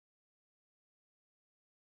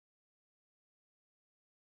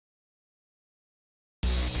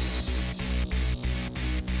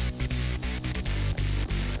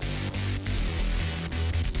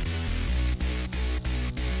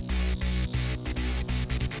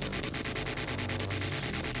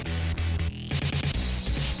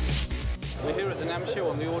NAMM show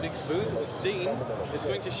on the Audix booth with Dean. It's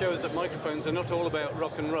going to show us that microphones are not all about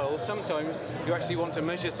rock and roll. Sometimes you actually want to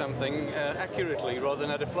measure something accurately rather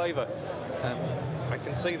than add a flavour. I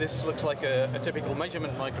can see this looks like a typical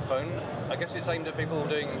measurement microphone. I guess it's aimed at people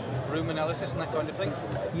doing room analysis and that kind of thing?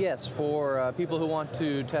 Yes, for people who want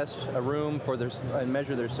to test a room and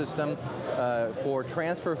measure their system, for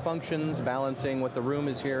transfer functions, balancing what the room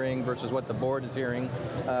is hearing versus what the board is hearing,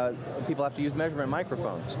 people have to use measurement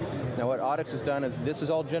microphones. Now what Audix has done is this is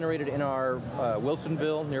all generated in our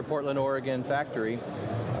Wilsonville, near Portland, Oregon factory.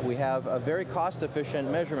 We have a very cost-efficient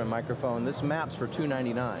measurement microphone. This maps for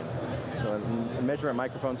 $299. So measurement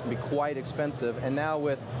microphones can be quite expensive, and now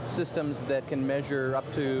with systems that can measure up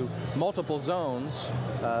to multiple zones,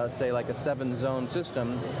 say like a 7-zone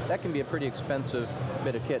system, that can be a pretty expensive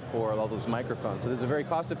bit of kit for all those microphones. So this is a very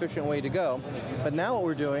cost-efficient way to go. But now what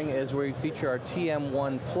we're doing is we feature our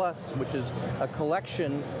TM1 Plus, which is a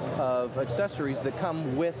collection of accessories that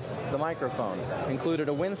come with the microphone. Included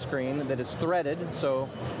a windscreen that is threaded, so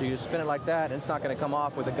you spin it like that and it's not going to come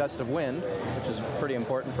off with a gust of wind, which is pretty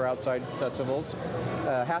important for outside festivals.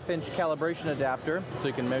 A half-inch calibration adapter, so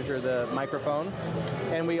you can measure the microphone.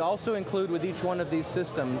 And we also include with each one of these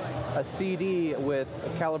systems a CD with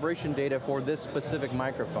calibration data for this specific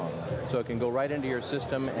microphone. So it can go right into your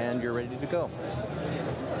system and you're ready to go.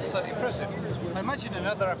 That's impressive. I imagine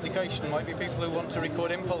another application might be people who want to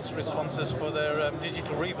record impulse responses for their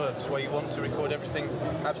digital reverbs, where you want to record everything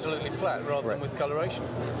absolutely flat rather than with coloration.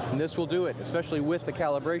 And this will do it, especially with the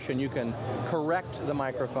calibration. You can correct the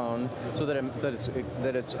microphone so that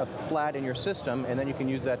it's flat in your system, and then you can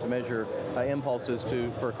use that to measure impulses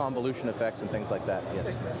for convolution effects and things like that.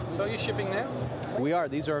 Yes. So are you shipping now? We are.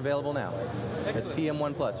 These are available now. Excellent. At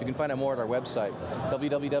TM1 Plus. You can find out more at our website,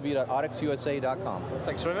 www.audixusa.com.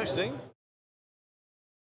 Thanks very much, Dean.